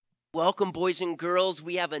Welcome, boys and girls.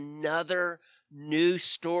 We have another new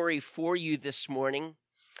story for you this morning.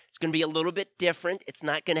 It's going to be a little bit different. It's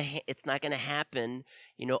not going to happen,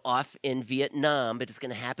 off in Vietnam, but it's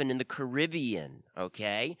going to happen in the Caribbean,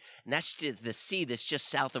 okay? And that's just the sea that's just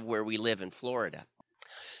south of where we live in Florida.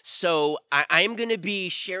 So I'm going to be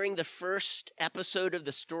sharing the first episode of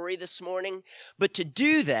the story this morning. But to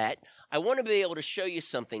do that, I want to be able to show you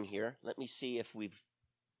something here. Let me see if we've...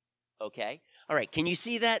 Okay. All right. Can you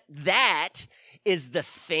see that? That is the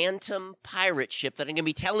Phantom pirate ship that I'm going to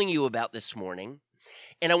be telling you about this morning.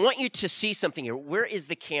 And I want you to see something here. Where is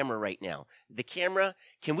the camera right now? The camera,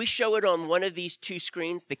 can we show it on one of these two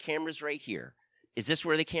screens? The camera's right here. Is this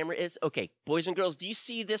where the camera is? Okay. Boys and girls, do you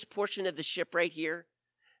see this portion of the ship right here?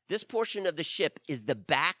 This portion of the ship is the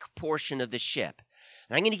back portion of the ship.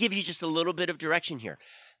 And I'm going to give you just a little bit of direction here.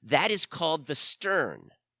 That is called the stern.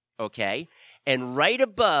 Okay. And right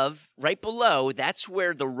below, that's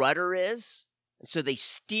where the rudder is. So they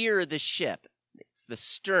steer the ship. It's the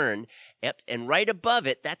stern. And right above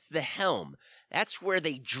it, that's the helm. That's where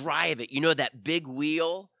they drive it. You know that big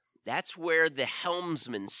wheel? That's where the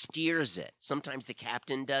helmsman steers it. Sometimes the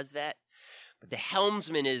captain does that. But the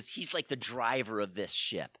helmsman he's like the driver of this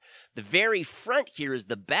ship. The very front here is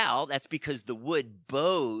the bow. That's because the wood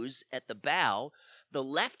bows at the bow. The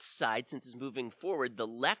left side, since it's moving forward, the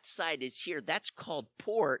left side is here. That's called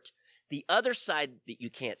port. The other side that you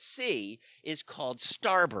can't see is called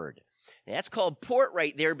starboard. And that's called port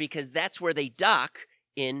right there because that's where they dock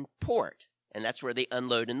in port. And that's where they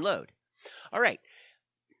unload and load. All right.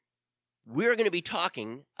 We're going to be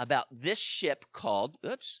talking about this ship called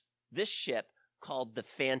the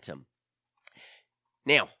Phantom.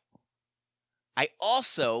 Now, I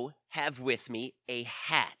also have with me a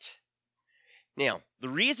hat. Now, the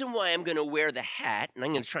reason why I'm going to wear the hat, and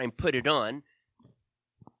I'm going to try and put it on,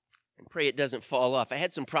 and pray it doesn't fall off. I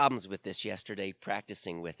had some problems with this yesterday,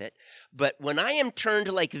 practicing with it. But when I am turned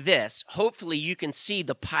like this, hopefully you can see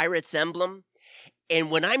the pirate's emblem. And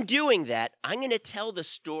when I'm doing that, I'm going to tell the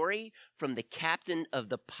story from the captain of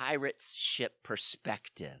the pirate's ship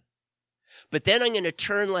perspective. But then I'm going to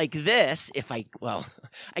turn like this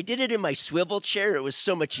I did it in my swivel chair. It was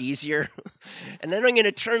so much easier. And then I'm going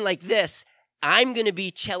to turn like this. I'm going to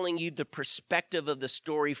be telling you the perspective of the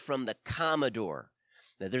story from the Commodore.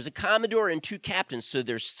 Now, there's a Commodore and two captains, so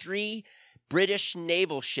there's 3 British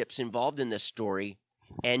naval ships involved in this story,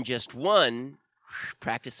 and just one,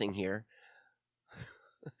 practicing here.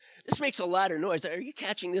 This makes a lot of noise. Are you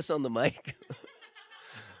catching this on the mic?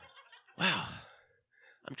 Wow.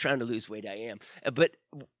 I'm trying to lose weight, I am. But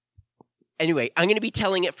anyway, I'm going to be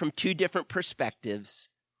telling it from 2 different perspectives.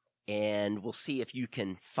 And we'll see if you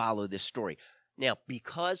can follow this story. Now,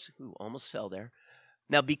 almost fell there.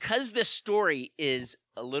 Now, because this story is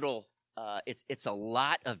a little, it's a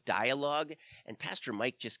lot of dialogue, and Pastor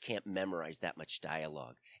Mike just can't memorize that much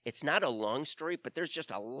dialogue. It's not a long story, but there's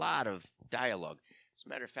just a lot of dialogue. As a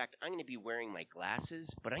matter of fact, I'm going to be wearing my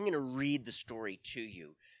glasses, but I'm going to read the story to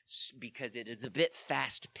you because it is a bit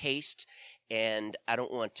fast-paced, and I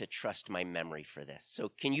don't want to trust my memory for this.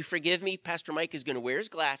 So can you forgive me? Pastor Mike is going to wear his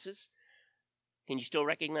glasses. Can you still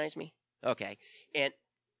recognize me? Okay. And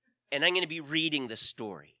I'm going to be reading the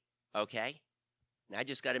story, okay? And I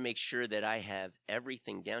just got to make sure that I have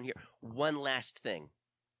everything down here. One last thing.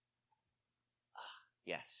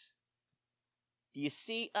 Yes. Do you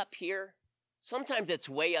see up here? Sometimes it's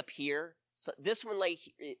way up here. So this one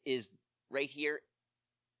is right here.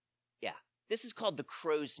 Yeah. This is called the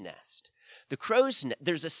crow's nest.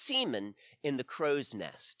 There's a seaman in the crow's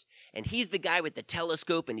nest, and he's the guy with the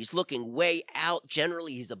telescope, and he's looking way out.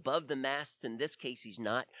 Generally, he's above the masts. In this case, he's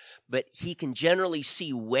not, but he can generally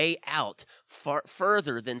see way out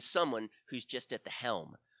further than someone who's just at the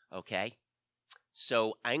helm, okay?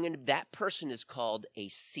 So that person is called a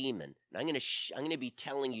seaman. And I'm going to be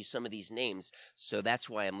telling you some of these names, so that's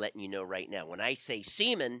why I'm letting you know right now. When I say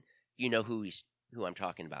seaman, you know who I'm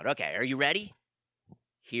talking about. Okay, are you ready?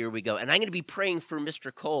 Here we go. And I'm going to be praying for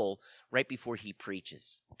Mr. Cole right before he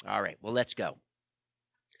preaches. All right, well, let's go.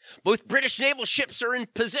 Both British naval ships are in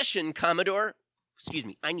position, Commodore. Excuse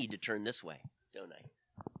me, I need to turn this way, don't I?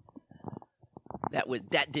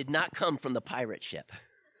 That did not come from the pirate ship.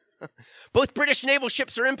 Both British naval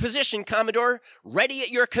ships are in position, Commodore, ready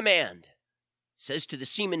at your command. Says to the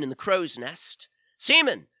seaman in the crow's nest,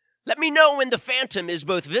 Seaman, let me know when the Phantom is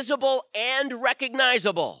both visible and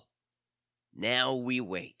recognizable. Now we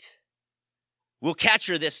wait. We'll catch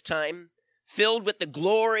her this time, filled with the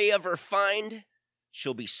glory of her find.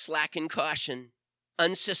 She'll be slack in caution,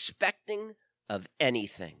 unsuspecting of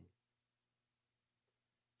anything.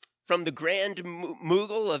 From the Grand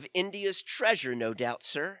Mughal of India's treasure, no doubt,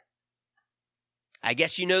 sir. I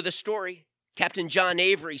guess you know the story. Captain John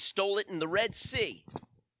Avery stole it in the Red Sea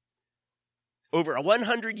over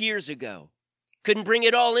 100 years ago. Couldn't bring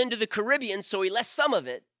it all into the Caribbean, so he left some of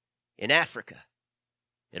it in Africa.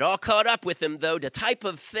 It all caught up with him, though. This type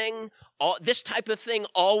of thing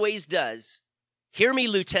always does. Hear me,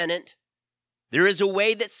 Lieutenant. There is a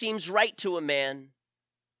way that seems right to a man,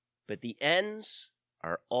 but the ends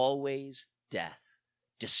are always death,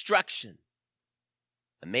 destruction.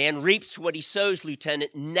 A man reaps what he sows,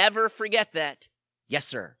 Lieutenant. Never forget that. Yes,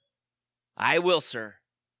 sir. I will, sir.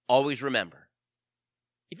 Always remember.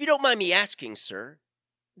 If you don't mind me asking, sir,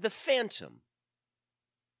 the Phantom,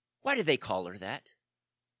 why do they call her that?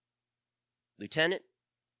 Lieutenant,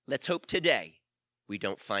 let's hope today we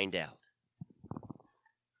don't find out.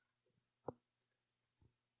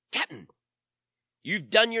 Captain, you've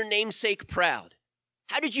done your namesake proud.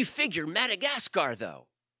 How did you figure Madagascar, though?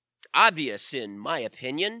 Obvious, in my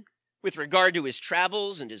opinion, with regard to his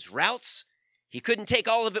travels and his routes. He couldn't take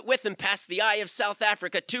all of it with him past the eye of South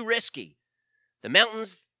Africa. Too risky. The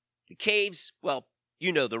mountains, the caves, well,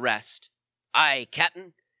 you know the rest. Aye,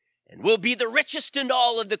 Captain, and we'll be the richest in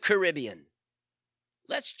all of the Caribbean.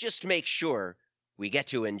 Let's just make sure we get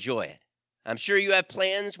to enjoy it. I'm sure you have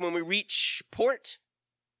plans when we reach port,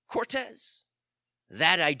 Cortez?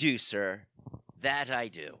 That I do, sir. That I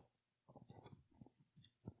do.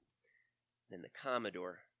 Then the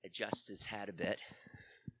Commodore adjusts his hat a bit.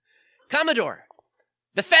 Commodore,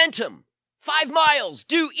 the Phantom, 5 miles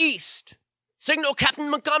due east. Signal Captain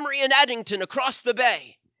Montgomery and Addington across the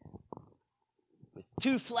bay. With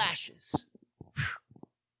 2 flashes.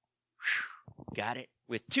 Got it?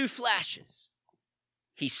 With 2 flashes.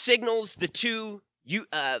 He signals the 2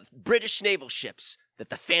 British naval ships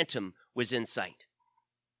that the Phantom was in sight.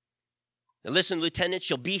 Now listen, Lieutenant,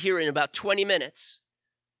 she'll be here in about 20 minutes.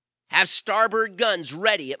 Have starboard guns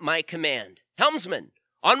ready at my command. Helmsman,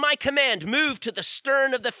 on my command, move to the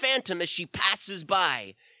stern of the Phantom as she passes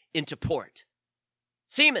by into port.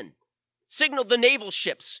 Seaman, signal the naval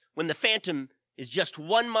ships when the Phantom is just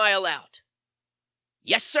 1 mile out.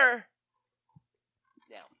 Yes, sir.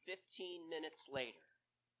 Now, 15 minutes later.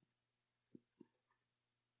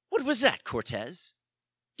 What was that, Cortez?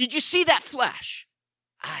 Did you see that flash?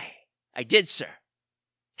 Aye, I did, sir.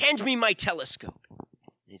 Hand me my telescope.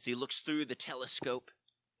 As he looks through the telescope,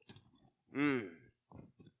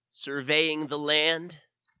 surveying the land,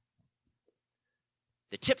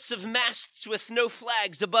 the tips of masts with no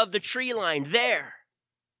flags above the tree line, there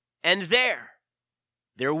and there.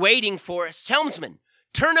 They're waiting for us. Helmsman,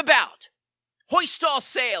 turn about. Hoist all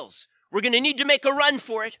sails. We're going to need to make a run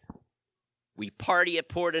for it. We party at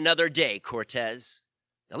port another day, Cortez.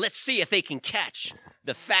 Now let's see if they can catch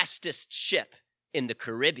the fastest ship in the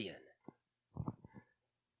Caribbean.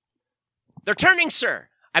 They're turning, sir.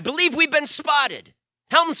 I believe we've been spotted.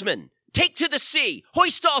 Helmsman, take to the sea.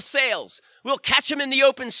 Hoist all sails. We'll catch them in the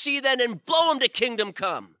open sea then and blow them to kingdom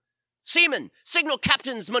come. Seamen, signal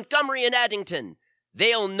Captains Montgomery and Addington.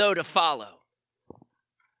 They'll know to follow.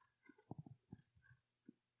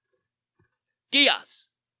 Diaz,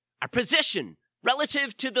 our position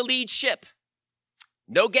relative to the lead ship.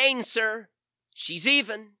 No gain, sir. She's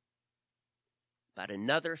even. About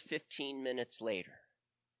another 15 minutes later.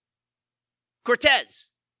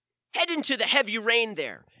 Cortez, head into the heavy rain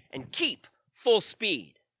there and keep full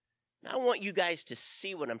speed. Now I want you guys to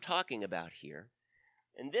see what I'm talking about here.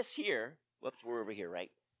 And this here, whoops, we're over here,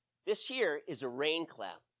 right? This here is a rain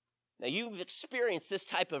cloud. Now you've experienced this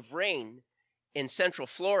type of rain in Central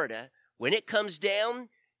Florida. When it comes down,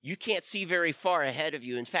 you can't see very far ahead of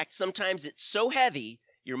you. In fact, sometimes it's so heavy,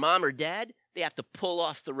 your mom or dad, they have to pull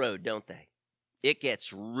off the road, don't they? It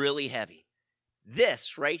gets really heavy.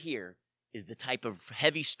 This right here is the type of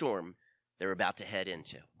heavy storm they're about to head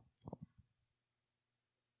into.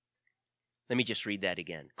 Let me just read that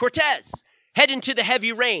again. Cortez, head into the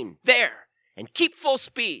heavy rain, there, and keep full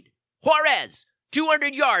speed. Juarez,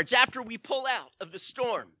 200 yards after we pull out of the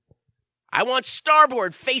storm. I want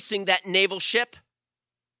starboard facing that naval ship.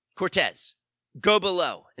 Cortez, go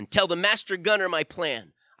below and tell the master gunner my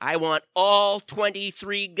plan. I want all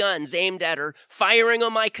 23 guns aimed at her, firing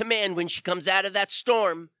on my command when she comes out of that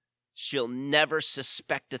storm. She'll never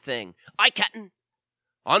suspect a thing. Aye, Captain.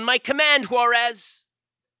 On my command, Juarez.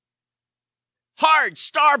 Hard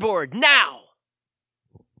starboard, now.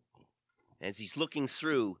 As he's looking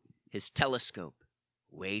through his telescope,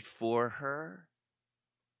 wait for her.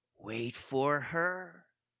 Wait for her.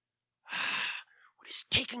 What is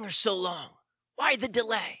taking her so long? Why the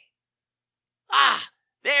delay?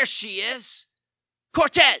 There she is.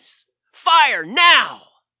 Cortez, fire now.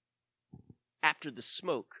 After the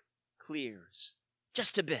smoke clears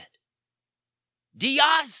just a bit,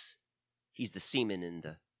 Diaz? He's the seaman in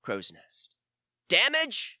the crow's nest.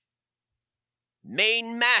 Damage?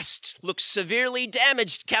 Main mast looks severely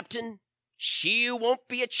damaged, Captain. She won't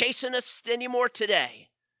be a-chasing us anymore today.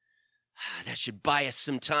 That should buy us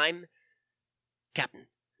some time. Captain,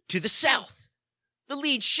 to the south, the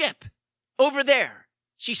lead ship, over there.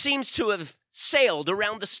 She seems to have sailed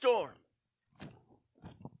around the storm.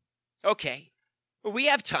 Okay, we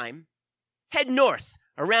have time. Head north,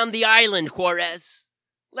 around the island, Juarez.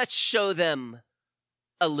 Let's show them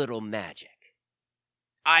a little magic.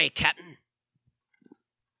 Aye, Captain.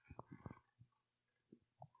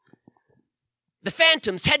 The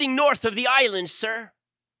Phantom's heading north of the island, sir.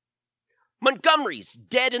 Montgomery's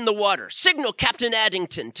dead in the water. Signal Captain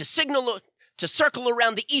Addington to circle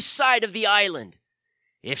around the east side of the island.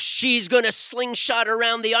 If she's going to slingshot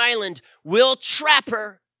around the island, we'll trap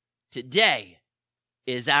her. Today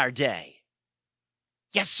is our day.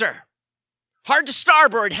 Yes, sir. Hard to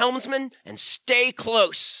starboard, helmsman, and stay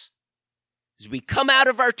close. As we come out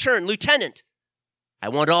of our turn, Lieutenant, I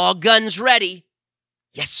want all guns ready.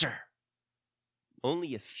 Yes, sir.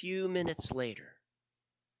 Only a few minutes later.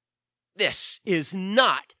 This is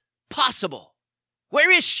not possible.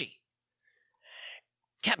 Where is she?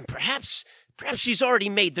 Captain, perhaps she's already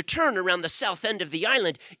made the turn around the south end of the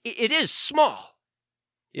island. It is small.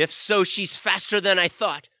 If so, she's faster than I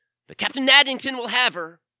thought. But Captain Addington will have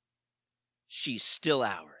her. She's still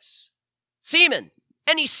ours. Seaman,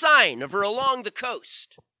 any sign of her along the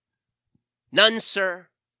coast? None, sir.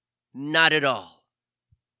 Not at all.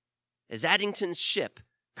 As Addington's ship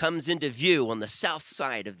comes into view on the south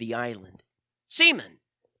side of the island. Seaman,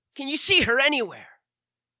 can you see her anywhere?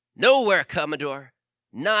 Nowhere, Commodore.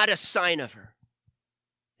 Not a sign of her.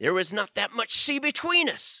 There was not that much sea between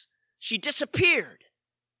us. She disappeared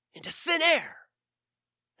into thin air.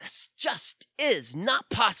 This just is not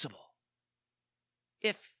possible.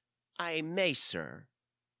 If I may, sir,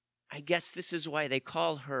 I guess this is why they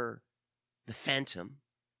call her the Phantom.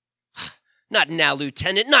 Not now,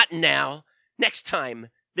 Lieutenant, not now. Next time,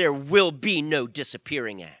 there will be no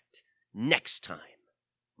disappearing act. Next time.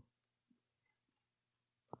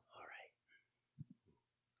 All right.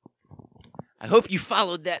 I hope you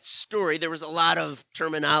followed that story. There was a lot of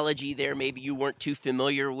terminology there maybe you weren't too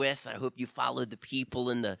familiar with. I hope you followed the people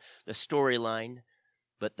in the storyline.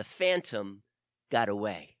 But the Phantom got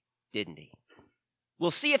away, didn't he?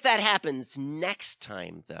 We'll see if that happens next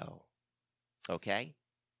time, though. Okay?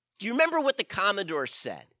 Do you remember what the Commodore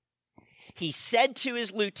said? He said to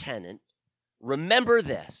his lieutenant, remember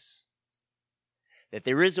this, that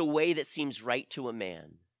there is a way that seems right to a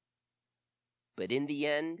man, but in the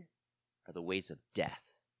end are the ways of death,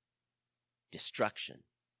 destruction,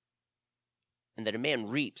 and that a man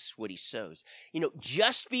reaps what he sows. You know,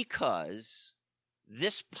 just because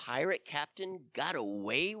this pirate captain got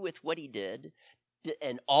away with what he did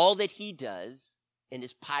and all that he does in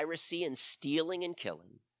his piracy and stealing and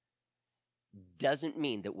killing, doesn't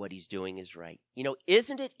mean that what he's doing is right. You know,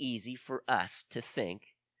 isn't it easy for us to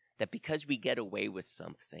think that because we get away with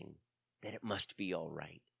something, that it must be all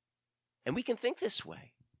right? And we can think this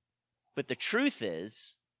way. But the truth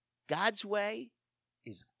is, God's way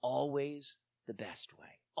is always the best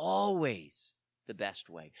way. Always the best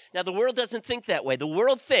way. Now, the world doesn't think that way. The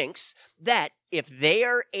world thinks that if they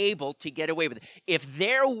are able to get away with it, if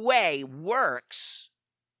their way works,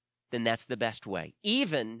 then that's the best way,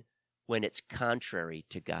 even when it's contrary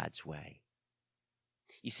to God's way.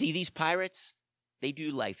 You see, these pirates, they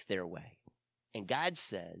do life their way. And God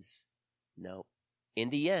says, no, in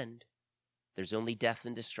the end, there's only death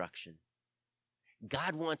and destruction.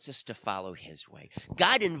 God wants us to follow his way.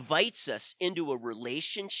 God invites us into a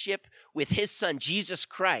relationship with his son, Jesus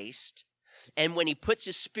Christ. And when he puts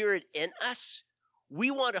his Spirit in us, we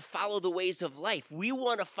want to follow the ways of life. We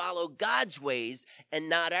want to follow God's ways and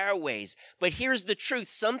not our ways. But here's the truth.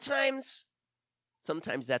 Sometimes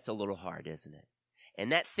that's a little hard, isn't it?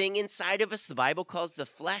 And that thing inside of us, the Bible calls the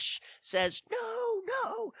flesh, says,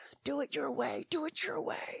 no, do it your way, do it your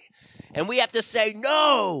way. And we have to say,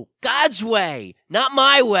 no, God's way, not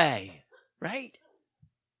my way, right?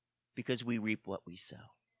 Because we reap what we sow.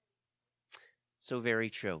 So very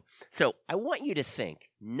true. So I want you to think,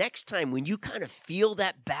 next time when you kind of feel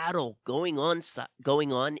that battle going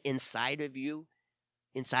on inside of you,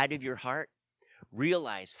 inside of your heart,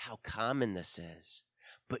 realize how common this is.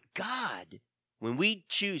 But God, when we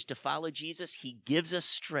choose to follow Jesus, he gives us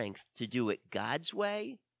strength to do it God's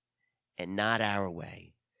way and not our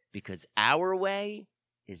way. Because our way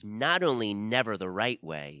is not only never the right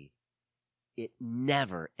way, it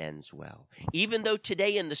never ends well. Even though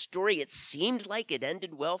today in the story it seemed like it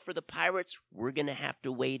ended well for the pirates, we're going to have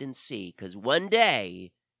to wait and see, because one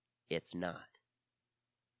day it's not.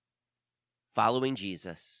 Following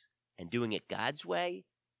Jesus and doing it God's way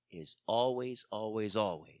is always, always,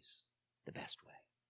 always the best way.